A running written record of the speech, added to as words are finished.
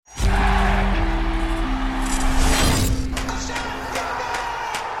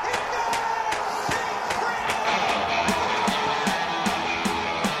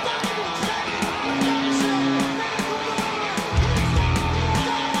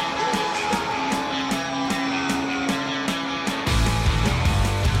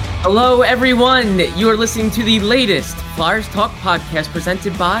Hello, everyone. You are listening to the latest Flyers Talk podcast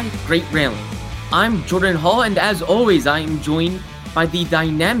presented by Great Railing. I'm Jordan Hall, and as always, I am joined by the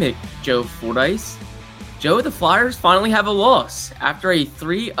dynamic Joe Fordyce. Joe, the Flyers finally have a loss after a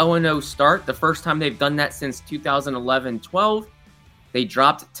 3-0 start, the first time they've done that since 2011-12. They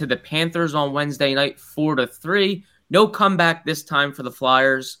dropped to the Panthers on Wednesday night 4-3. No comeback this time for the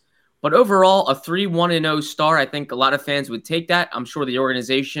Flyers. But overall, a 3-1-0 start, I think a lot of fans would take that. I'm sure the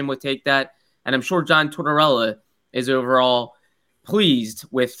organization would take that. And I'm sure John Tortorella is overall pleased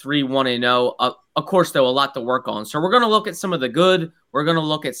with 3-1-0. Of course, though, a lot to work on. So we're going to look at some of the good. We're going to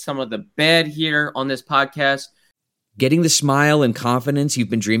look at some of the bad here on this podcast. Getting the smile and confidence you've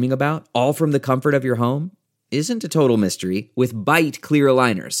been dreaming about, all from the comfort of your home, isn't a total mystery with Byte clear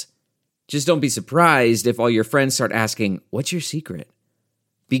aligners. Just don't be surprised if all your friends start asking, "What's your secret?"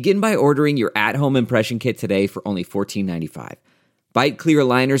 Begin by ordering your at-home impression kit today for only $14.95. Byte clear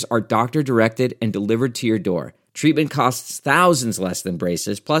aligners are doctor-directed and delivered to your door. Treatment costs thousands less than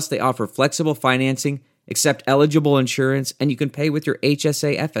braces, plus they offer flexible financing, accept eligible insurance, and you can pay with your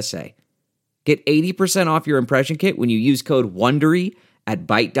HSA FSA. Get 80% off your impression kit when you use code WONDERY at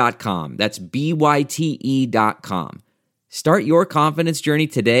Byte.com. That's BYTE.com. Start your confidence journey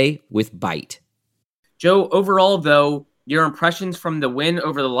today with Byte. Joe, overall, though, your impressions from the win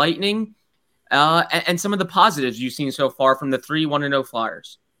over the Lightning and some of the positives you've seen so far from the 3-1-0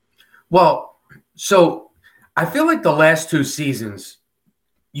 Flyers. Well, so I feel like the last two seasons,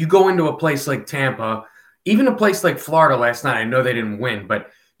 you go into a place like Tampa, even a place like Florida last night. I know they didn't win, but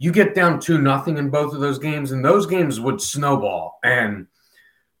you get down 2-0 in both of those games, and those games would snowball. And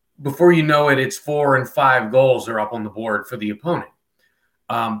before you know it, it's 4 and 5 goals are up on the board for the opponent.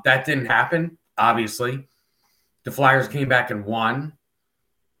 That didn't happen, obviously. The Flyers came back and won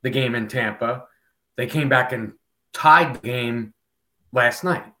the game in Tampa. They came back and tied the game last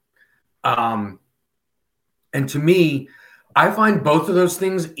night. And to me, I find both of those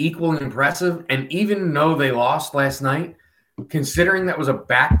things equally impressive. And even though they lost last night, considering that was a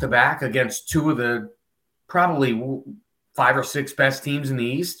back-to-back against two of the probably 5 or 6 best teams in the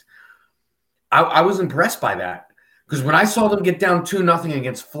East, I was impressed by that. Because when I saw them get down 2-0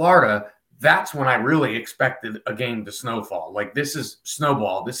 against Florida, that's when I really expected a game to snowfall. Like, this is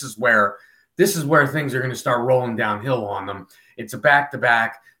snowball. This is where things are going to start rolling downhill on them. It's a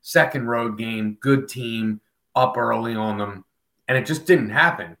back-to-back second road game, good team, up early on them, and it just didn't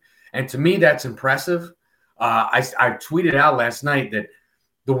happen. And to me, that's impressive. I tweeted out last night that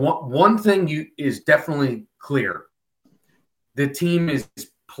the one thing is definitely clear. The team is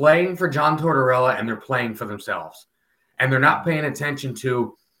playing for John Tortorella, and they're playing for themselves. And they're not paying attention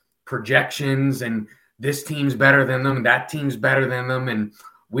to projections and this team's better than them, that team's better than them, and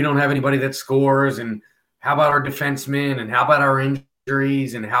we don't have anybody that scores, and how about our defensemen, and how about our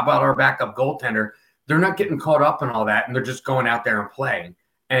injuries, and how about our backup goaltender? They're not getting caught up in all that, and they're just going out there and playing.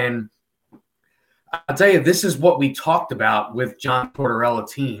 And I'll tell you, this is what we talked about with John Tortorella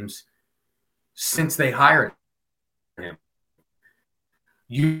teams since they hired him.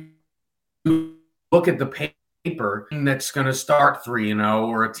 You look at the paper that's going to start 3-0,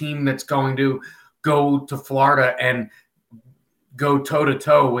 or a team that's going to go to Florida and go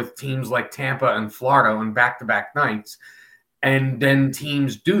toe-to-toe with teams like Tampa and Florida on back-to-back nights, and then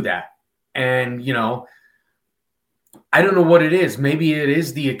teams do that. And, I don't know what it is. Maybe it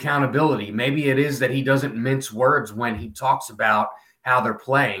is the accountability. Maybe it is that he doesn't mince words when he talks about how they're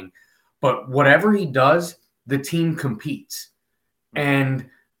playing. But whatever he does, the team competes. And,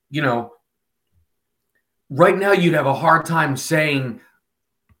 right now you'd have a hard time saying,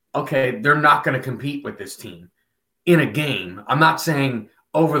 okay, they're not going to compete with this team in a game. I'm not saying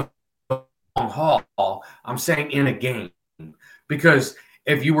over the long haul. I'm saying in a game. Because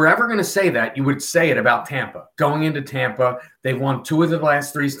if you were ever going to say that, you would say it about Tampa. Going into Tampa, they've won 2 of the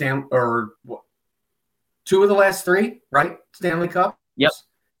last 3 2 of the last 3, right? Stanley Cup? Yep.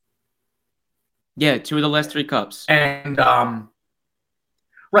 Yeah, 2 of the last 3 cups. And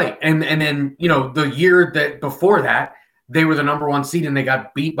right. And then, the year that before that, they were the number 1 seed and they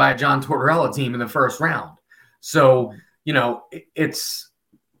got beat by a John Tortorella team in the first round. So,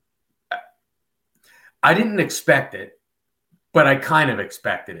 I didn't expect it, but I kind of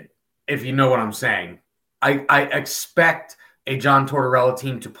expected it, if you know what I'm saying. I expect a John Tortorella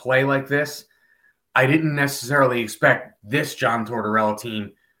team to play like this. I didn't necessarily expect this John Tortorella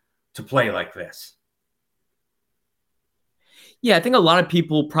team to play like this. Yeah, I think a lot of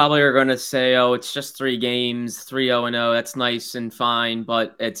people probably are going to say, oh, it's just 3 games, 3-0-0. That's nice and fine,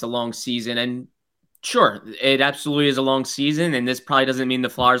 but it's a long season. And sure, it absolutely is a long season, and this probably doesn't mean the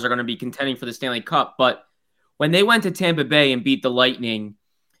Flyers are going to be contending for the Stanley Cup. But when they went to Tampa Bay and beat the Lightning,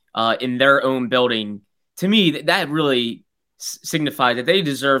 in their own building, to me, that really signifies that they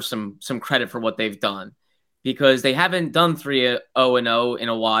deserve some credit for what they've done, because they haven't done 3-0-0 in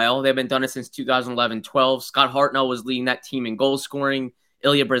a while. They haven't done it since 2011-12. Scott Hartnell was leading that team in goal scoring.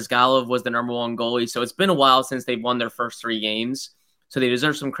 Ilya Bryzgalov was the number one goalie. So it's been a while since they've won their first 3 games. So they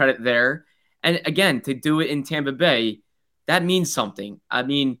deserve some credit there. And again, to do it in Tampa Bay, that means something. I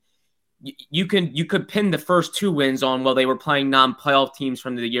mean, you could pin the first 2 wins on, well, they were playing non-playoff teams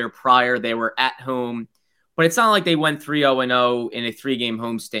from the year prior. They were at home. But it's not like they went 3-0-0 in a 3-game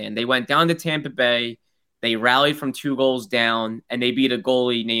homestand. They went down to Tampa Bay. They rallied from 2 goals down, and they beat a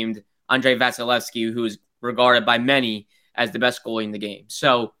goalie named Andrei Vasilevsky, who is regarded by many as the best goalie in the game.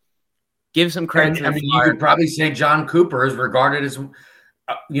 So give some credit to the you could probably say John Cooper is regarded as,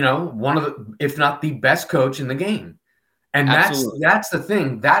 one of the, if not the best coach in the game. And that's the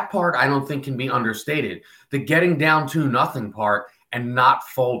thing. That part I don't think can be understated. The getting down 2-0 part and not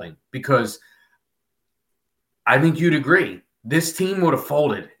folding, because I think you'd agree this team would have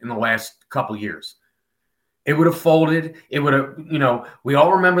folded in the last couple years. It would have folded. It would have, we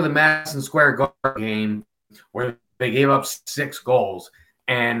all remember the Madison Square Garden game where they gave up 6 goals.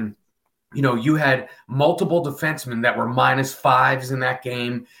 And, you had multiple defensemen that were -5s in that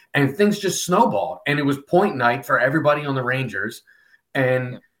game, and things just snowballed. And it was point night for everybody on the Rangers.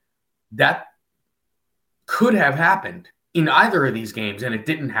 And that could have happened in either of these games, and it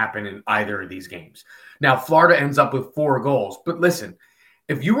didn't happen in either of these games. Now, Florida ends up with 4 goals. But listen,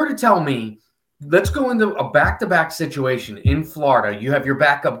 if you were to tell me, let's go into a back-to-back situation in Florida. You have your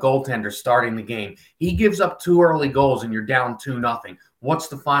backup goaltender starting the game. He gives up 2 early goals, and you're down 2-0. What's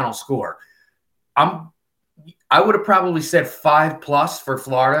the final score? I would have probably said 5+ for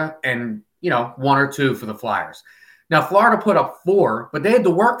Florida and, 1 or 2 for the Flyers. Now, Florida put up 4, but they had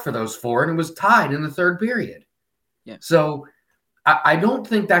to work for those 4, and it was tied in the 3rd period. Yeah. So I don't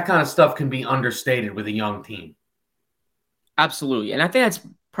think that kind of stuff can be understated with a young team. Absolutely. And I think that's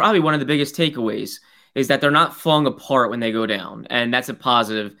probably one of the biggest takeaways, is that they're not falling apart when they go down. And that's a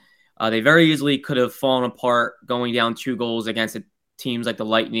positive. They very easily could have fallen apart going down 2 goals against teams like the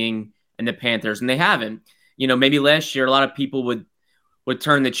Lightning and the Panthers, and they haven't. Maybe last year a lot of people would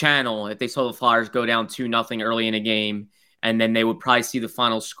turn the channel if they saw the Flyers go down 2-0 early in a game, and then they would probably see the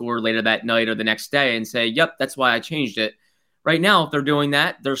final score later that night or the next day and say, yep, that's why I changed it. Right now, if they're doing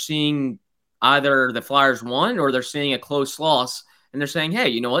that, they're seeing either the Flyers won or they're seeing a close loss, and they're saying, hey,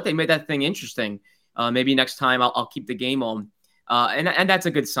 you know what? They made that thing interesting. Maybe next time I'll keep the game on. And that's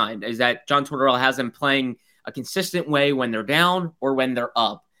a good sign, is that John Tortorella has them playing a consistent way when they're down or when they're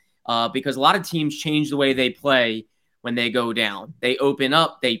up. Because a lot of teams change the way they play when they go down. They open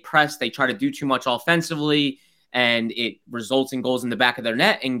up, they press, they try to do too much offensively, and it results in goals in the back of their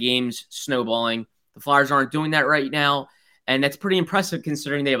net and games snowballing. The Flyers aren't doing that right now, and that's pretty impressive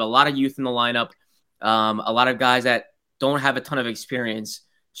considering they have a lot of youth in the lineup, a lot of guys that don't have a ton of experience.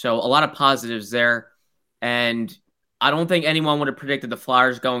 So a lot of positives there. And I don't think anyone would have predicted the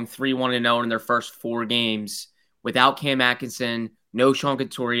Flyers going 3-1-0 in their first 4 games without Cam Atkinson, no Sean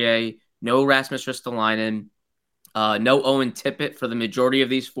Couturier, no Rasmus Ristolainen, no Owen Tippett for the majority of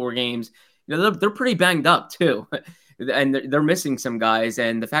these 4 games. They're pretty banged up too, and they're missing some guys.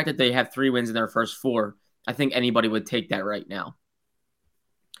 And the fact that they have 3 wins in their first 4, I think anybody would take that right now.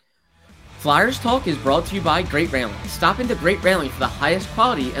 Flyers Talk is brought to you by Great Railing. Stop into Great Railing for the highest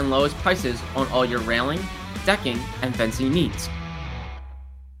quality and lowest prices on all your railing, decking, and fencing needs.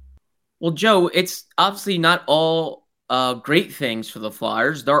 Well, Joe, it's obviously not all great things for the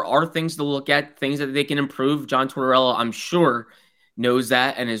Flyers. There are things to look at, things that they can improve. John Tortorella, I'm sure, knows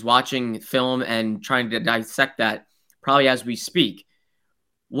that and is watching film and trying to dissect that probably as we speak.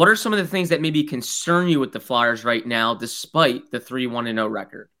 What are some of the things that maybe concern you with the Flyers right now, despite the 3-1-0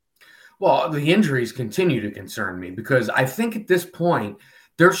 record? Well, the injuries continue to concern me because I think at this point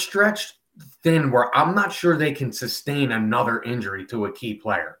they're stretched thin where I'm not sure they can sustain another injury to a key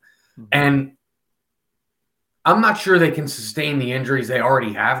player. Mm-hmm. And I'm not sure they can sustain the injuries they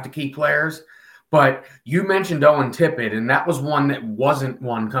already have to key players. But you mentioned Owen Tippett, and that was one that wasn't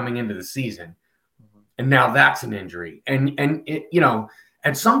one coming into the season. Mm-hmm. And now that's an injury. And it,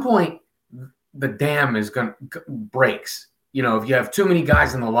 at some point, the dam is going to breaks. If you have too many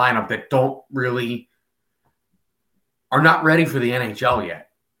guys in the lineup that are not ready for the NHL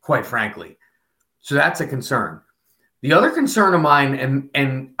yet, quite frankly. So that's a concern. The other concern of mine,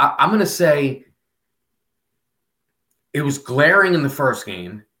 and I'm going to say it was glaring in the first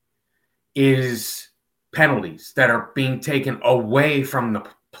game, is penalties that are being taken away from the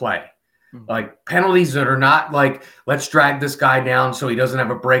play. Mhm. Like penalties that are not like, let's drag this guy down so he doesn't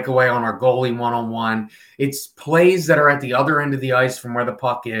have a breakaway on our goalie one-on-one. It's plays that are at the other end of the ice from where the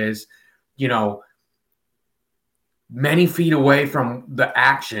puck is, many feet away from the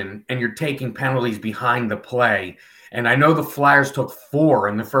action, and you're taking penalties behind the play. And I know the Flyers took 4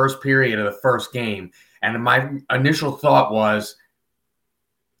 in the first period of the first game. And my initial thought was,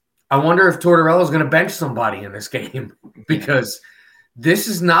 I wonder if Tortorella is going to bench somebody in this game because this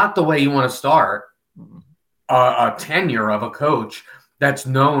is not the way you want to start a tenure of a coach that's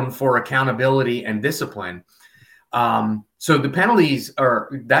known for accountability and discipline. So the penalties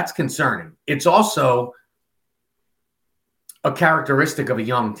that's concerning. It's also a characteristic of a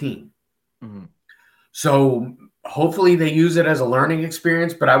young team. Mm-hmm. So hopefully they use it as a learning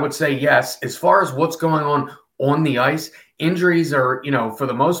experience, but I would say yes. As far as what's going on the ice, injuries are, for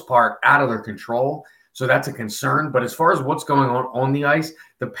the most part out of their control. So that's a concern. But as far as what's going on the ice,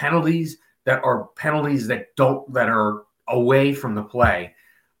 the penalties that are away from the play,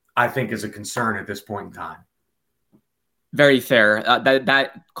 I think is a concern at this point in time. Very fair.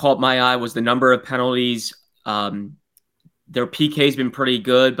 That caught my eye was the number of penalties. Their PK's been pretty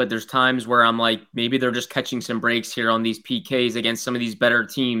good, but there's times where I'm like, maybe they're just catching some breaks here on these PKs against some of these better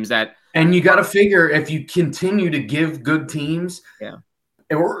teams And you got to figure if you continue to give good teams,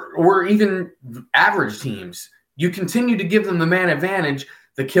 or even average teams, you continue to give them the man advantage,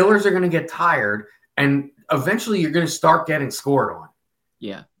 the killers are going to get tired, and eventually you're going to start getting scored on.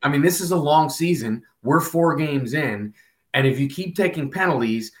 Yeah. I mean, this is a long season. We're 4 games in, and if you keep taking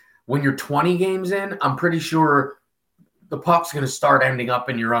penalties, when you're 20 games in, I'm pretty sure the puck's going to start ending up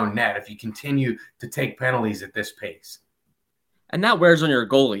in your own net if you continue to take penalties at this pace. And that wears on your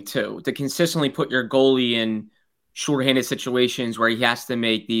goalie, too. To consistently put your goalie in shorthanded situations where he has to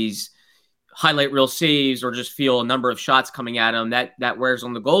make these highlight reel saves or just feel a number of shots coming at him, that wears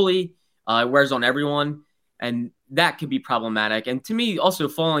on the goalie. It wears on everyone, and that could be problematic. And to me, also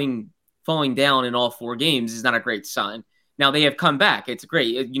falling down in all 4 games is not a great sign. Now, they have come back. It's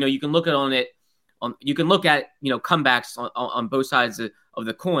great. You can look at comebacks on both sides of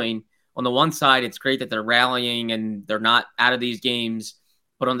the coin. On the one side, it's great that they're rallying and they're not out of these games.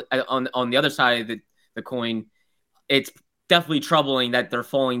 But on the other side of the coin, it's definitely troubling that they're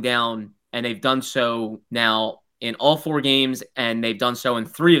falling down, and they've done so now in all 4 games, and they've done so in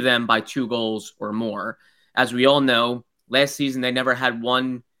 3 of them by 2 goals or more. As we all know, last season they never had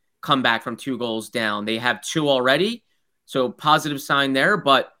one comeback from 2 goals down. They have 2 already, so positive sign there,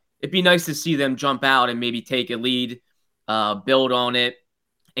 but it'd be nice to see them jump out and maybe take a lead, build on it,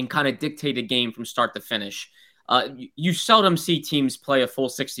 and kind of dictate a game from start to finish. You seldom see teams play a full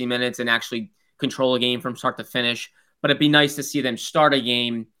 60 minutes and actually control a game from start to finish, but it'd be nice to see them start a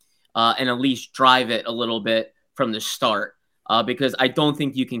game and at least drive it a little bit from the start, because I don't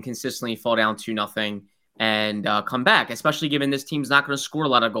think you can consistently fall down 2-0 and come back, especially given this team's not going to score a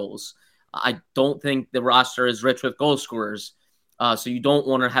lot of goals. I don't think the roster is rich with goal scorers. So you don't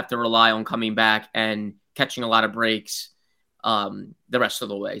want to have to rely on coming back and catching a lot of breaks the rest of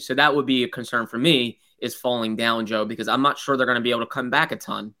the way. So that would be a concern for me, is falling down, Joe, because I'm not sure they're going to be able to come back a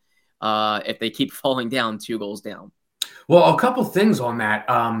ton if they keep falling down 2 goals down. Well, a couple things on that.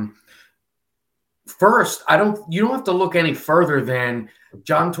 First, you don't have to look any further than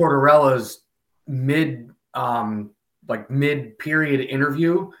John Tortorella's mid-period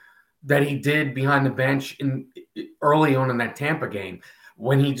interview that he did behind the bench early on in that Tampa game,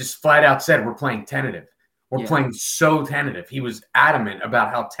 when he just flat out said, we're playing tentative. We're playing so tentative. He was adamant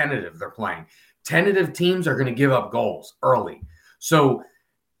about how tentative they're playing. Tentative teams are going to give up goals early. So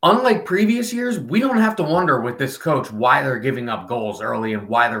unlike previous years, we don't have to wonder with this coach why they're giving up goals early and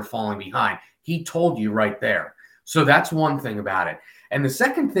why they're falling behind. He told you right there. So that's one thing about it. And the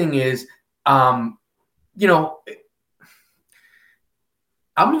second thing is, I'm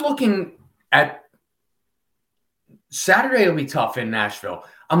looking at Saturday will be tough in Nashville.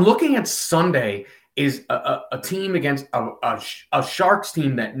 I'm looking at Sunday is a team against a Sharks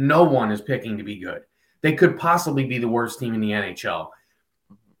team that no one is picking to be good. They could possibly be the worst team in the NHL.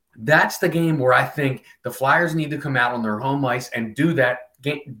 That's the game where I think the Flyers need to come out on their home ice and do that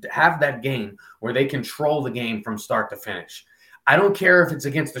game, have that game where they control the game from start to finish. I don't care if it's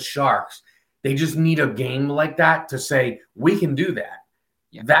against the Sharks. They just need a game like that to say, we can do that.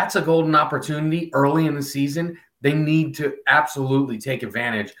 Yeah. That's a golden opportunity early in the season. They need to absolutely take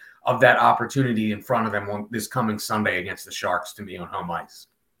advantage of that opportunity in front of them this coming Sunday against the Sharks to be on home ice.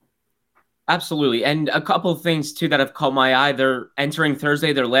 Absolutely. And a couple of things, too, that have caught my eye. They're entering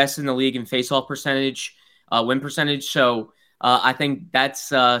Thursday. They're last in the league in faceoff percentage, win percentage. So I think that's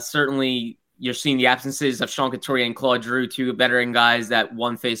certainly, you're seeing the absences of Sean Couturier and Claude Giroux, 2 veteran guys that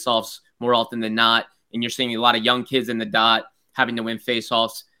won faceoffs more often than not. And you're seeing a lot of young kids in the dot having to win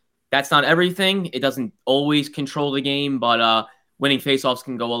faceoffs. That's not everything. It doesn't always control the game, but winning faceoffs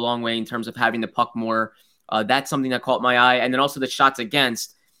can go a long way in terms of having the puck more. That's something that caught my eye. And then also the shots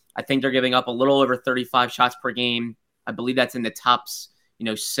against. I think they're giving up a little over 35 shots per game. I believe that's in the top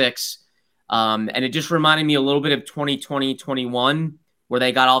 6. And it just reminded me a little bit of 2020-21, where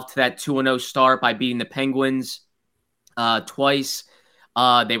they got off to that 2-0 start by beating the Penguins twice.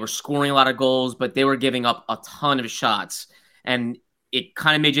 They were scoring a lot of goals, but they were giving up a ton of shots. And it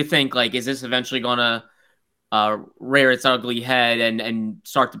kind of made you think, like, is this eventually going to rear its ugly head and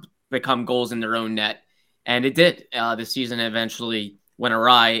start to become goals in their own net? And it did. The season eventually went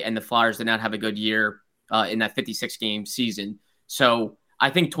awry, and the Flyers did not have a good year in that 56-game season. So I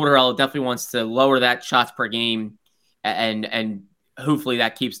think Tortorella definitely wants to lower that shots per game, and hopefully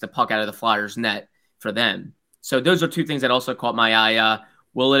that keeps the puck out of the Flyers' net for them. So those are two things that also caught my eye.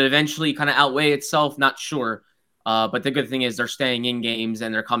 Will it eventually kind of outweigh itself? Not sure. But the good thing is they're staying in games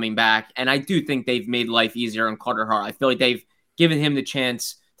and they're coming back. And I do think they've made life easier on Carter Hart. I feel like they've given him the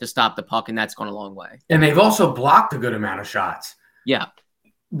chance to stop the puck, and that's gone a long way. And they've also blocked a good amount of shots. Yeah.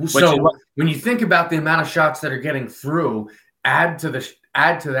 So when you think about the amount of shots that are getting through, add to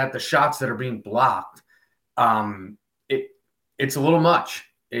that the shots that are being blocked, it's a little much.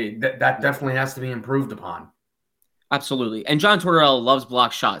 That definitely has to be improved upon. Absolutely. And John Tortorella loves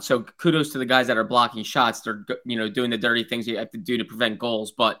block shots. So kudos to the guys that are blocking shots. They're, doing the dirty things you have to do to prevent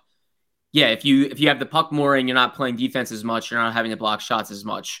goals. But yeah, if you have the puck more and you're not playing defense as much, you're not having to block shots as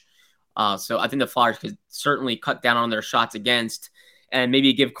much. So I think the Flyers could certainly cut down on their shots against, and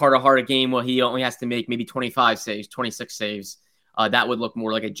maybe give Carter Hart a game where he only has to make maybe 25 saves, 26 saves. That would look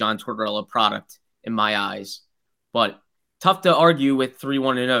more like a John Tortorella product in my eyes. But tough to argue with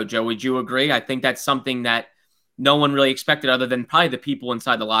 3-1-0. Joe, would you agree? I think that's something that no one really expected, other than probably the people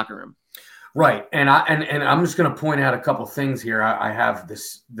inside the locker room. Right, and I'm just going to point out a couple things here. I have the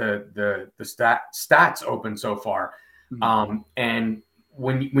stats open so far, and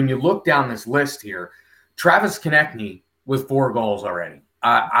when you look down this list here, Travis Konecny with 4 goals already.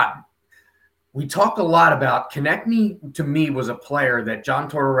 We talked a lot about Konecny. To me, was a player that John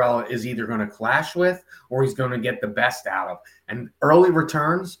Tortorella is either going to clash with or he's going to get the best out of, and early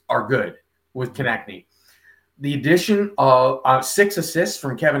returns are good with Konecny. The addition of 6 assists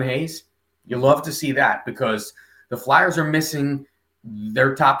from Kevin Hayes, you love to see that, because the Flyers are missing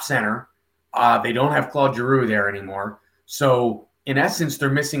their top center. They don't have Claude Giroux there anymore. So, in essence,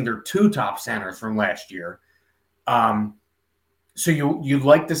 they're missing their 2 top centers from last year. So you'd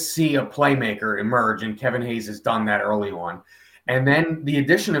like to see a playmaker emerge, and Kevin Hayes has done that early on. And then the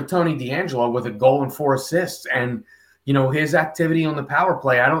addition of Tony DeAngelo with a goal and 4 assists, and his activity on the power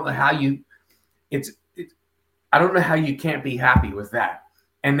play. I don't know how you can't be happy with that.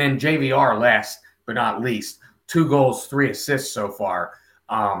 And then JVR, last but not least, 2 goals, 3 assists so far.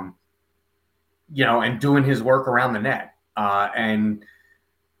 And doing his work around the net. And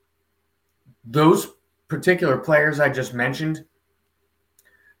those particular players I just mentioned,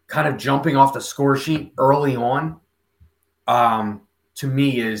 kind of jumping off the score sheet early on, to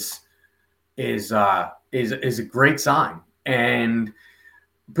me is a great sign. And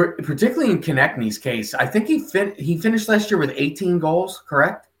particularly in Konechny's case, I think he finished last year with 18 goals,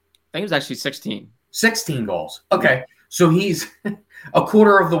 correct? I think it was actually 16. 16 goals. Okay. So he's a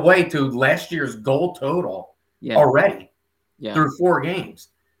quarter of the way to last year's goal total already through 4 games.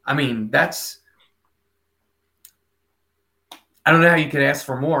 I mean, I don't know how you could ask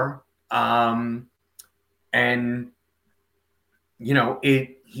for more.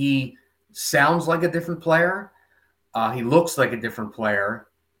 He sounds like a different player. He looks like a different player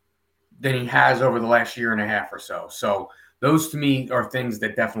than he has over the last year and a half or so. So those to me are things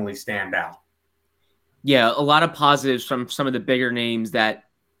that definitely stand out. Yeah, a lot of positives from some of the bigger names that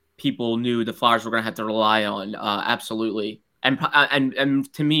people knew the Flyers were going to have to rely on. Absolutely. And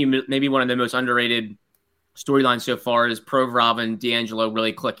to me, maybe one of the most underrated storylines so far is Provorov and DeAngelo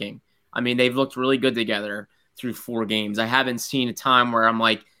really clicking. I mean, they've looked really good together through 4 games. I haven't seen a time where I'm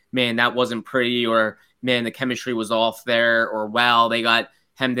like, man, that wasn't pretty, or man, the chemistry was off there, or wow, they got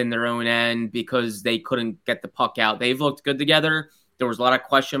hemmed in their own end because they couldn't get the puck out. They've looked good together. There was a lot of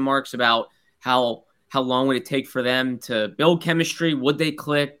question marks about how long would it take for them to build chemistry? Would they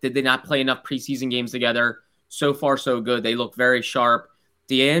click? Did they not play enough preseason games together? So far, so good. They look very sharp.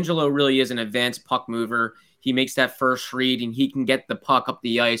 DeAngelo really is an advanced puck mover. He makes that first read, and he can get the puck up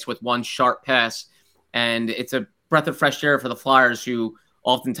the ice with one sharp pass. And it's a breath of fresh air for the Flyers, who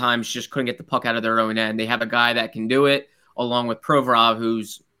oftentimes just couldn't get the puck out of their own end. They have a guy that can do it, along with Provorov,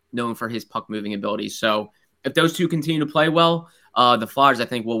 who's known for his puck-moving abilities. So if those two continue to play well, the Flyers, I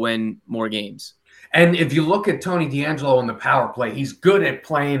think, will win more games. And if you look at Tony DeAngelo in the power play, he's good at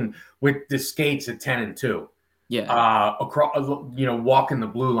playing with the skates at 10-2. Yeah. Across, walking the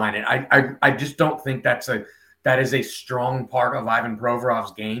blue line. And I just don't think that is a strong part of Ivan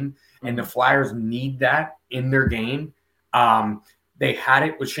Provorov's game. And the Flyers need that in their game. They had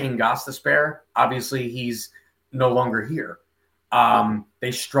it with Shane Gostisbehere. Obviously, he's no longer here.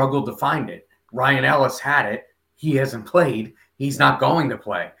 They struggled to find it. Ryan Ellis had it. He hasn't played. He's not going to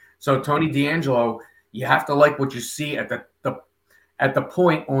play. So Tony DeAngelo, you have to like what you see at the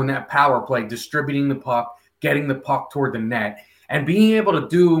point on that power play, distributing the puck, getting the puck toward the net, and being able to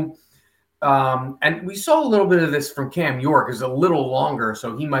do. And we saw a little bit of this from Cam York, is a little longer,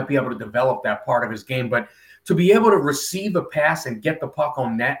 so he might be able to develop that part of his game. But to be able to receive a pass and get the puck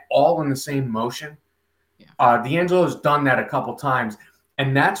on net all in the same motion, DeAngelo's done that a couple times,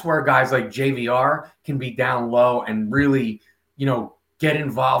 and that's where guys like JVR can be down low and really, get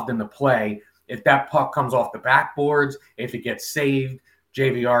involved in the play. If that puck comes off the backboards, if it gets saved,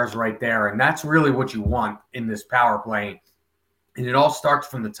 JVR is right there. And that's really what you want in this power play. And it all starts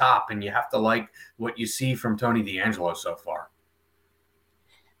from the top, and you have to like what you see from Tony DeAngelo so far.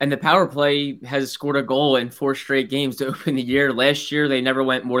 And the power play has scored a goal in 4 straight games to open the year. Last year, they never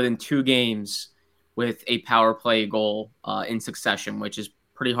went more than 2 games with a power play goal in succession, which is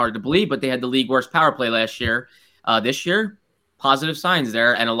pretty hard to believe, but they had the league worst power play last year. This year, positive signs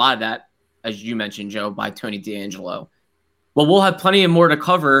there, and a lot of that, as you mentioned, Joe, by Tony DeAngelo. Well, we'll have plenty of more to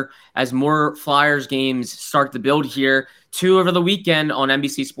cover as more Flyers games start to build here. 2 over the weekend on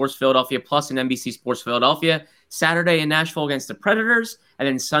NBC Sports Philadelphia Plus and NBC Sports Philadelphia. Saturday in Nashville against the Predators, and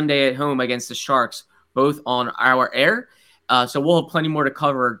then Sunday at home against the Sharks, both on our air. So we'll have plenty more to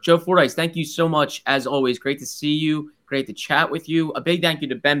cover. Joe Fordyce, thank you so much, as always. Great to see you. Great to chat with you. A big thank you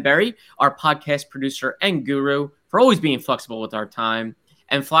to Ben Berry, our podcast producer and guru, for always being flexible with our time.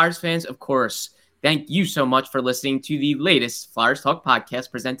 And Flyers fans, of course, thank you so much for listening to the latest Flyers Talk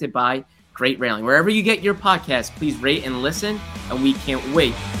podcast presented by Great Railing. Wherever you get your podcast, please rate and listen, and we can't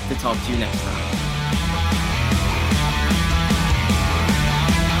wait to talk to you next time.